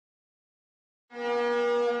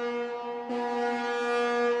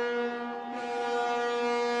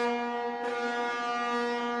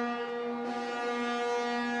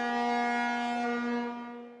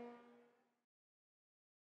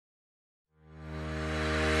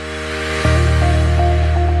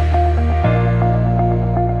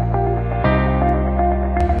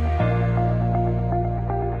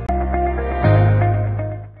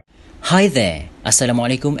Hi there,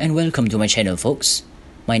 Assalamualaikum and welcome to my channel folks.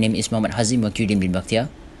 My name is HAZIM WAQIUDDin.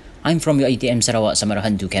 I'm from UiTM Sarawak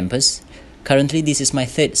Samarahan 2 campus. Currently this is my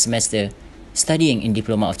third semester studying in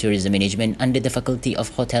Diploma of Tourism Management under the Faculty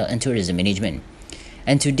of Hotel and Tourism Management.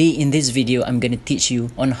 And today in this video I'm going to teach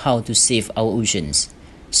you on how to save our oceans.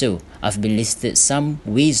 So I've been listed some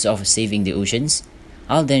ways of saving the oceans.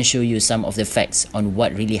 I'll then show you some of the facts on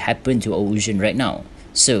what really happened to our ocean right now.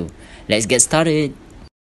 So let's get started.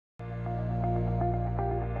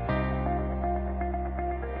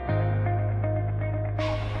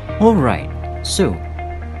 Alright, so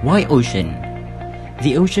why ocean?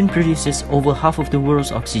 The ocean produces over half of the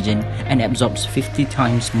world's oxygen and absorbs 50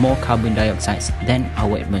 times more carbon dioxide than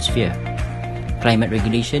our atmosphere. Climate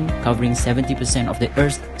regulation covering 70% of the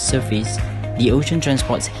Earth's surface, the ocean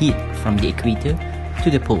transports heat from the equator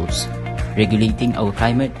to the poles, regulating our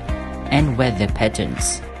climate and weather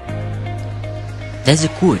patterns. There's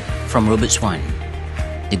a quote from Robert Swan: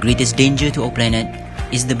 "The greatest danger to our planet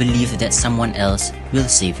is the belief that someone else will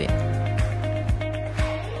save it."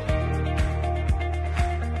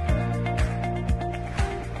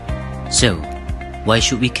 So, why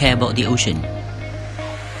should we care about the ocean?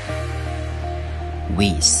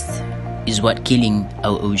 Waste is what killing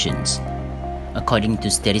our oceans. According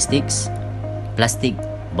to statistics, plastic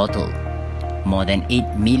bottle, more than 8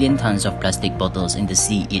 million tons of plastic bottles in the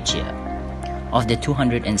sea each year. Of the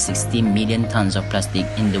 260 million tons of plastic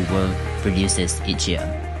in the world produces each year,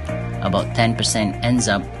 about 10% ends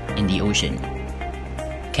up in the ocean.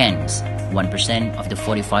 Cans, 1% of the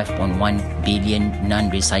 45.1 billion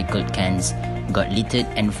non-recycled cans got littered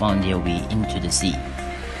and found their way into the sea.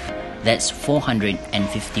 That's 451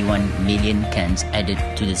 million cans added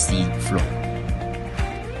to the sea floor.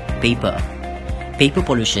 Paper. Paper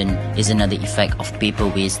pollution is another effect of paper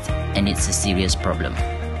waste, and it's a serious problem.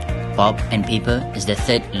 Pulp and paper is the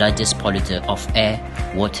third largest polluter of air,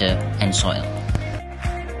 water, and soil.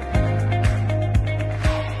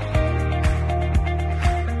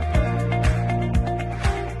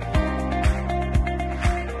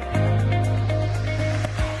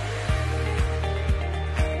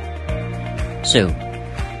 So,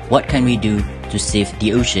 what can we do to save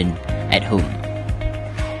the ocean at home?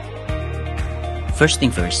 First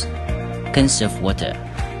thing first, conserve water.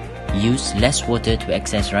 Use less water to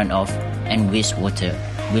excess runoff, and wastewater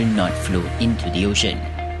will not flow into the ocean.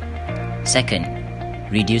 Second,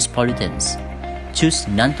 reduce pollutants. Choose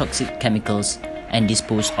non-toxic chemicals and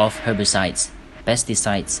dispose of herbicides,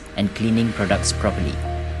 pesticides, and cleaning products properly.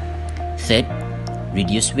 Third,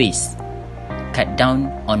 reduce waste. Cut down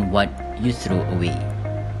on what you throw away.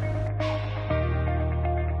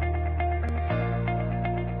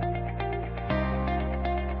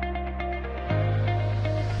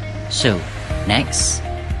 So, next,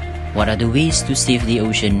 what are the ways to save the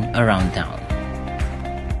ocean around town?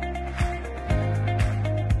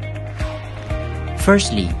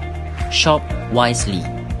 Firstly, shop wisely.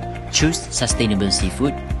 Choose sustainable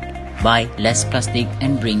seafood, buy less plastic,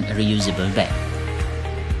 and bring a reusable bag.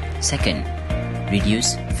 Second,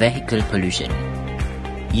 reduce vehicle pollution.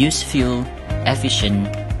 Use fuel-efficient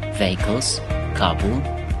vehicles, carpool,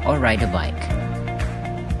 or ride a bike.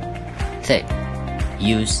 Third,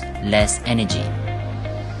 use less energy.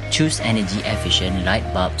 Choose energy-efficient light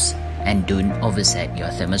bulbs and don't overset your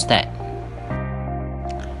thermostat.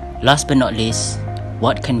 Last but not least,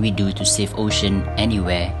 what can we do to save ocean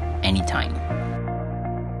anywhere, anytime?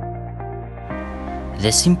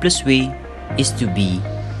 The simplest way is to be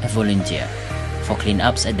a volunteer. For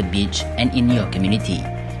cleanups at the beach and in your community,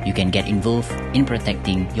 you can get involved in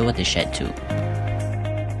protecting your watershed too.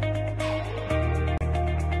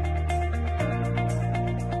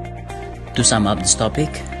 To sum up this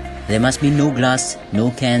topic, there must be no glass,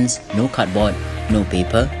 no cans, no cardboard, no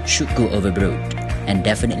paper should go overboard, and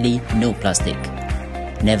definitely no plastic.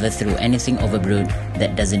 Never throw anything overboard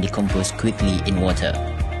that doesn't decompose quickly in water.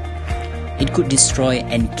 It could destroy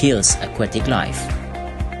and kills aquatic life.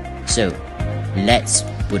 So, let's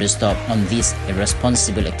put a stop on this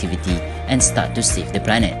irresponsible activity and start to save the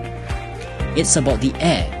planet. It's about the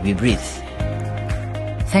air we breathe.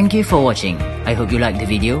 Thank you for watching. I hope you liked the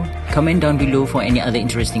video. Comment down below for any other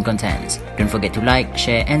interesting content. Don't forget to like,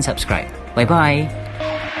 share, and subscribe. Bye bye.